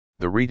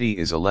The rete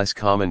is a less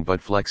common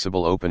but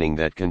flexible opening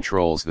that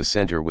controls the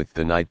center with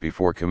the knight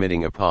before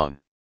committing a pawn.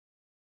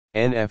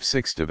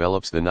 Nf6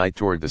 develops the knight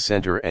toward the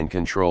center and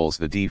controls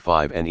the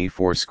d5 and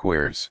e4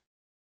 squares.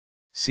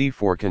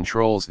 c4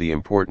 controls the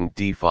important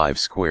d5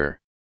 square.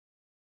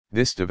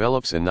 This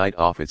develops a knight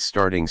off its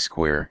starting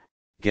square,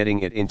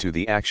 getting it into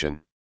the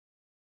action.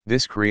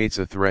 This creates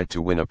a threat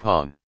to win a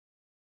pawn.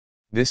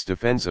 This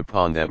defends a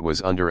pawn that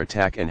was under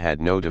attack and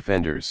had no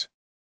defenders.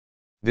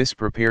 This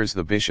prepares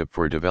the bishop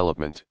for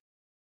development.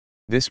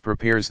 This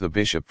prepares the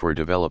bishop for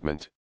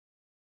development.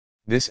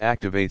 This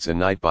activates a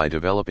knight by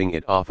developing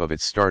it off of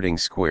its starting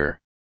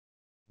square.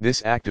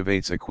 This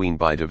activates a queen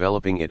by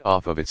developing it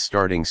off of its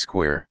starting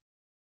square.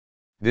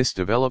 This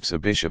develops a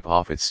bishop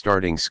off its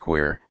starting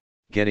square,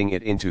 getting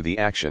it into the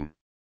action.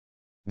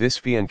 This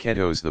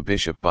fianchettos the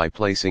bishop by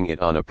placing it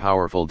on a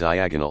powerful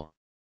diagonal.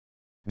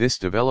 This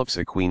develops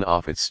a queen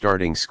off its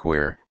starting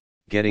square,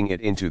 getting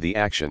it into the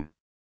action.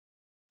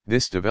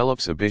 This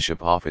develops a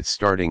bishop off its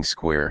starting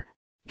square,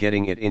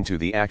 getting it into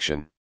the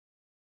action.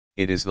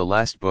 It is the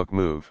last book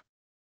move.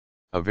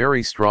 A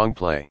very strong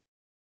play.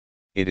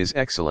 It is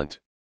excellent.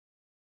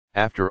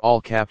 After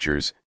all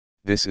captures,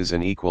 this is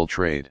an equal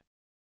trade.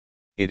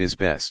 It is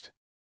best.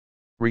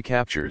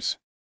 Recaptures.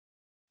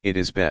 It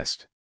is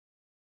best.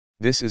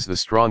 This is the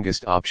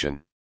strongest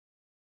option.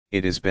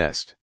 It is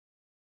best.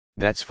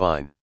 That's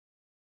fine.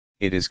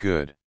 It is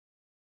good.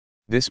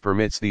 This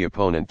permits the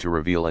opponent to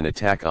reveal an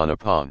attack on a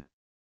pawn.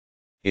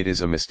 It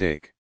is a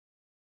mistake.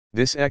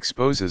 This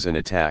exposes an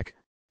attack,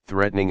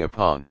 threatening a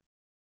pawn.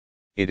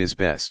 It is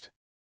best.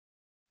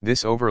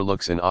 This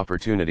overlooks an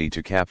opportunity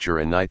to capture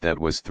a knight that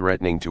was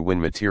threatening to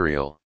win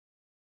material.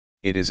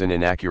 It is an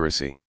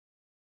inaccuracy.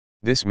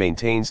 This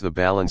maintains the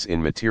balance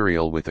in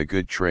material with a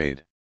good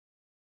trade.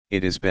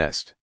 It is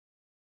best.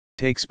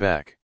 Takes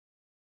back.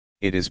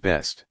 It is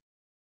best.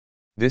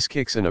 This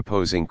kicks an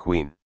opposing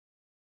queen.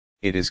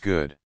 It is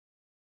good.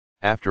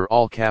 After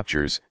all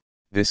captures,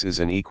 this is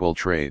an equal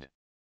trade.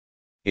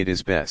 It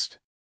is best.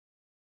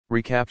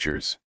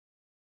 Recaptures.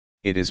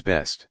 It is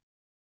best.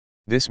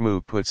 This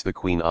move puts the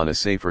queen on a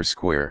safer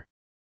square.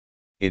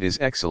 It is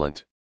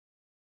excellent.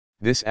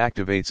 This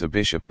activates a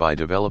bishop by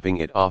developing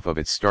it off of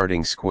its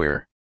starting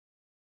square.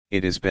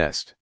 It is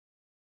best.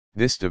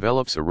 This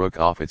develops a rook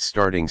off its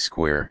starting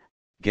square,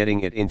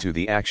 getting it into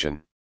the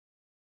action.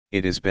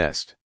 It is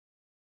best.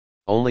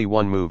 Only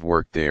one move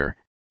worked there,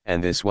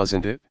 and this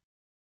wasn't it?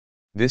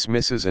 This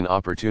misses an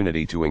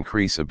opportunity to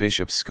increase a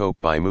bishop's scope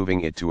by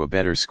moving it to a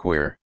better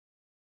square.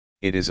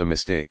 It is a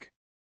mistake.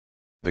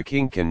 The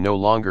king can no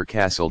longer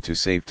castle to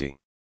safety.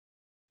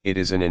 It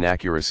is an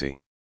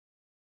inaccuracy.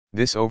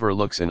 This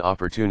overlooks an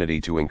opportunity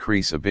to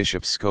increase a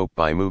bishop's scope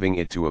by moving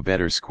it to a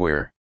better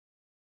square.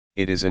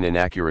 It is an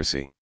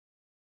inaccuracy.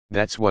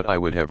 That's what I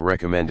would have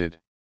recommended.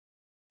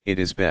 It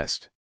is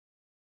best.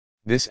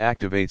 This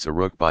activates a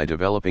rook by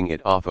developing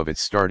it off of its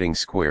starting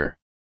square.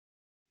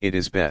 It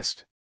is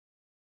best.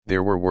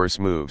 There were worse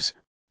moves,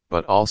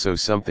 but also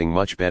something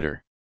much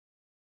better.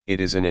 It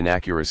is an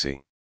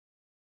inaccuracy.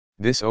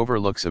 This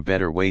overlooks a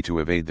better way to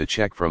evade the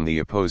check from the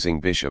opposing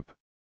bishop.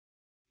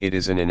 It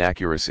is an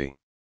inaccuracy.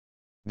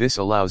 This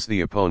allows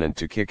the opponent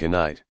to kick a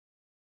knight.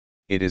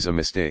 It is a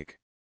mistake.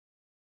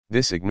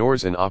 This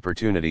ignores an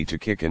opportunity to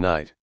kick a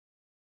knight.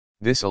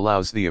 This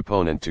allows the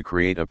opponent to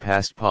create a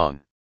passed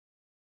pawn.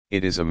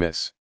 It is a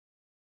miss.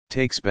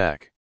 Takes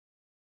back.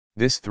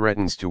 This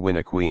threatens to win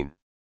a queen.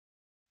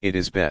 It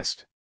is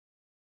best.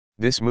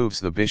 This moves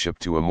the bishop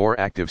to a more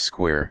active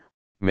square,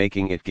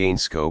 making it gain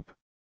scope.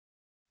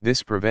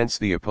 This prevents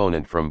the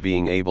opponent from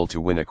being able to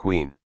win a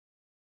queen.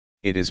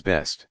 It is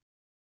best.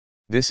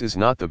 This is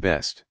not the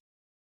best.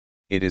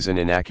 It is an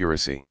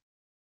inaccuracy.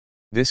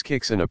 This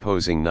kicks an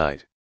opposing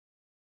knight.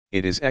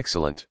 It is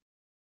excellent.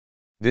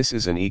 This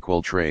is an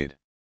equal trade.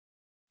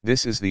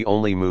 This is the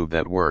only move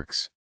that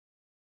works.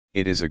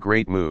 It is a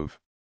great move.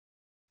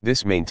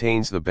 This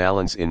maintains the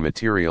balance in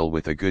material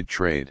with a good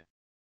trade.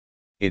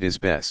 It is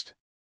best.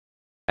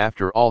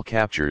 After all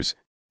captures,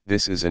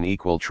 this is an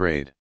equal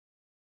trade.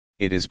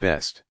 It is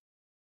best.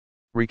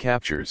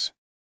 Recaptures.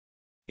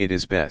 It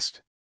is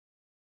best.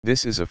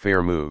 This is a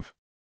fair move.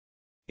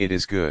 It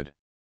is good.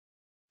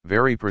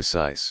 Very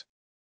precise.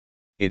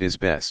 It is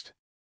best.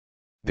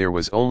 There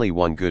was only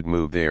one good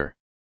move there.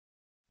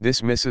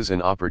 This misses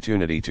an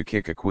opportunity to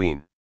kick a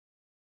queen.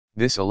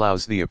 This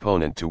allows the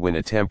opponent to win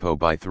a tempo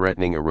by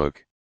threatening a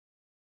rook.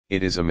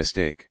 It is a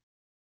mistake.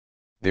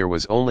 There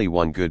was only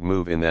one good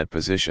move in that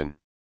position.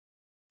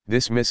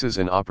 This misses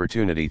an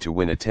opportunity to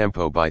win a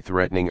tempo by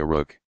threatening a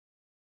rook.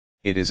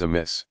 It is a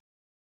miss.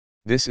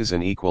 This is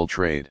an equal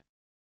trade.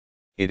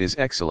 It is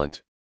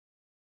excellent.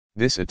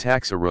 This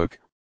attacks a rook,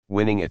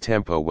 winning a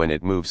tempo when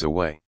it moves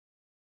away.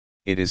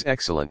 It is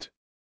excellent.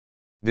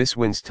 This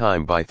wins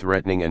time by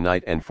threatening a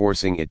knight and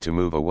forcing it to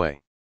move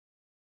away.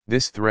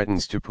 This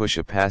threatens to push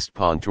a passed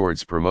pawn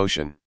towards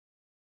promotion.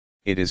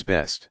 It is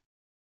best.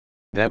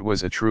 That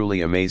was a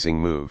truly amazing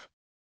move.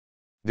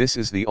 This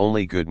is the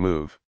only good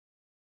move.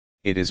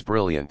 It is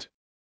brilliant.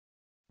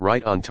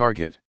 Right on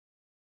target.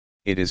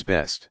 It is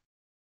best.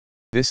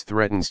 This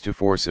threatens to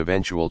force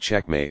eventual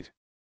checkmate.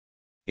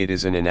 It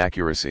is an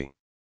inaccuracy.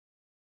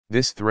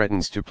 This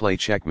threatens to play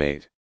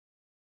checkmate.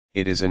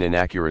 It is an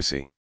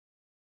inaccuracy.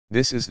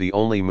 This is the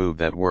only move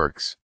that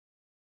works.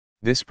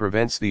 This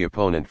prevents the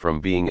opponent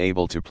from being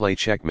able to play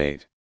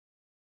checkmate.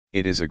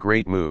 It is a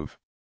great move.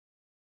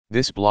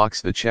 This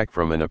blocks the check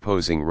from an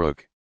opposing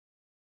rook.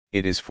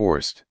 It is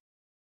forced.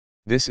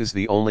 This is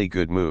the only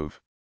good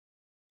move.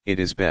 It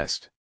is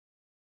best.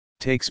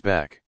 Takes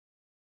back.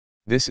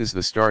 This is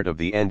the start of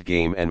the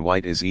endgame and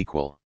white is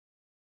equal.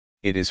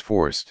 It is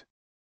forced.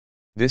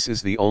 This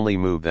is the only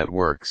move that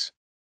works.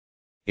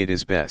 It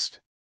is best.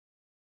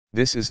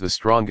 This is the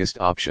strongest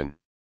option.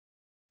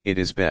 It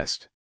is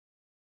best.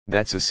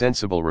 That's a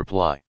sensible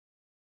reply.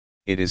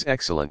 It is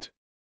excellent.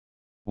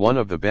 One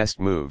of the best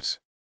moves.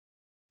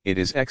 It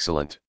is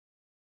excellent.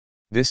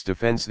 This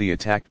defends the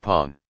attacked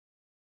pawn.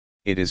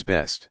 It is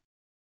best.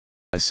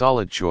 A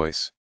solid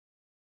choice.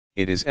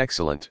 It is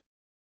excellent.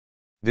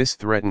 This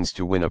threatens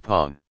to win a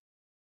pawn.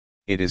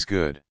 It is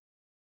good.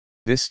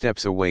 This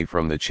steps away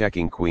from the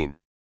checking queen.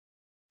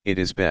 It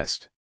is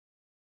best.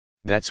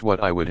 That's what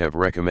I would have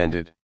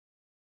recommended.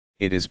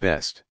 It is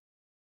best.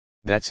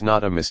 That's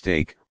not a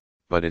mistake,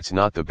 but it's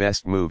not the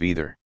best move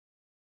either.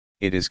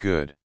 It is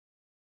good.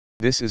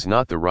 This is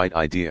not the right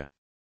idea.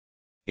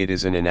 It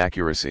is an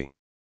inaccuracy.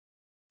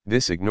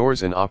 This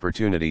ignores an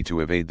opportunity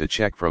to evade the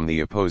check from the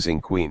opposing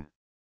queen.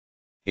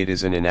 It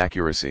is an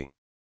inaccuracy.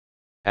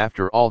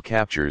 After all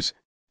captures,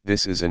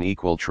 this is an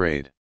equal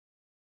trade.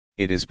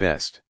 It is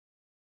best.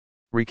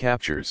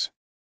 Recaptures.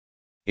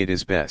 It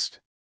is best.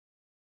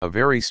 A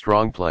very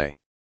strong play.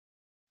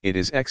 It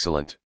is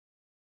excellent.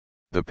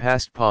 The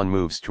passed pawn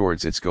moves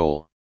towards its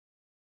goal.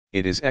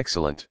 It is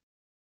excellent.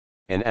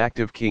 An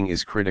active king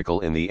is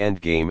critical in the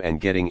endgame and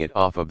getting it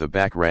off of the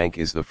back rank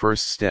is the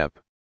first step.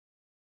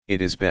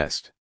 It is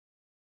best.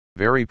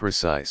 Very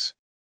precise.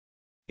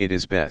 It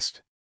is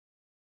best.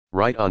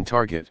 Right on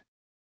target.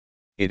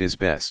 It is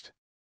best.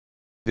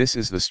 This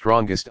is the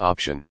strongest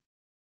option.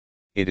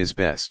 It is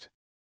best.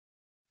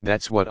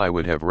 That's what I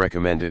would have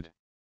recommended.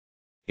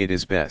 It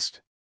is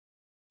best.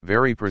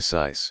 Very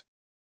precise.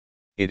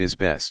 It is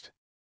best.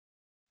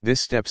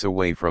 This steps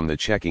away from the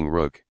checking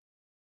rook.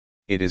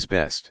 It is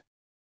best.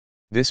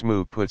 This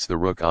move puts the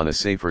rook on a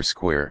safer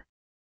square.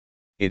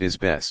 It is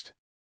best.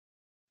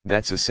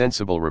 That's a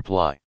sensible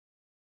reply.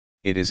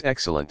 It is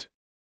excellent.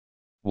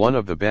 One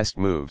of the best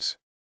moves.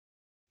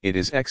 It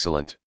is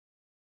excellent.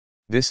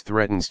 This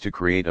threatens to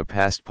create a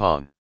passed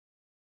pawn.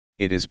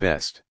 It is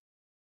best.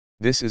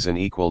 This is an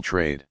equal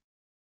trade.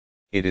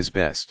 It is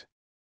best.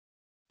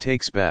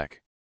 Takes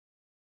back.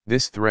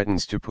 This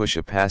threatens to push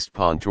a passed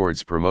pawn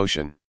towards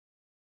promotion.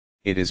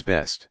 It is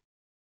best.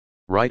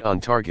 Right on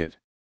target.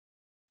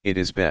 It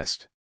is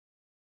best.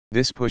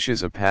 This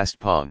pushes a passed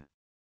pawn.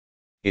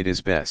 It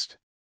is best.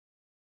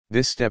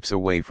 This steps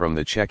away from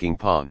the checking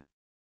pawn.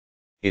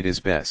 It is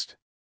best.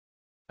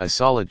 A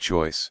solid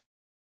choice.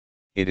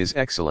 It is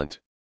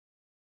excellent.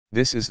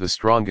 This is the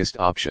strongest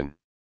option.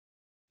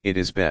 It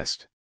is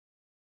best.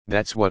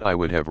 That's what I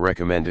would have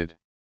recommended.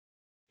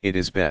 It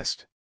is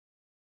best.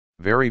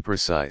 Very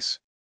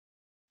precise.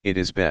 It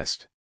is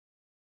best.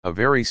 A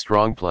very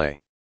strong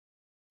play.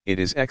 It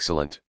is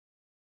excellent.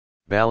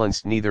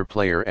 Balanced. Neither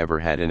player ever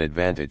had an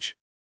advantage.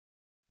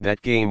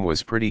 That game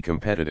was pretty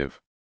competitive.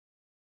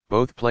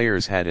 Both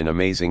players had an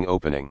amazing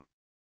opening.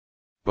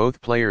 Both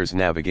players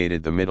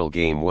navigated the middle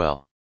game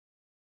well.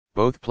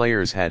 Both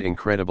players had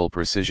incredible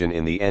precision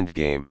in the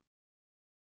endgame.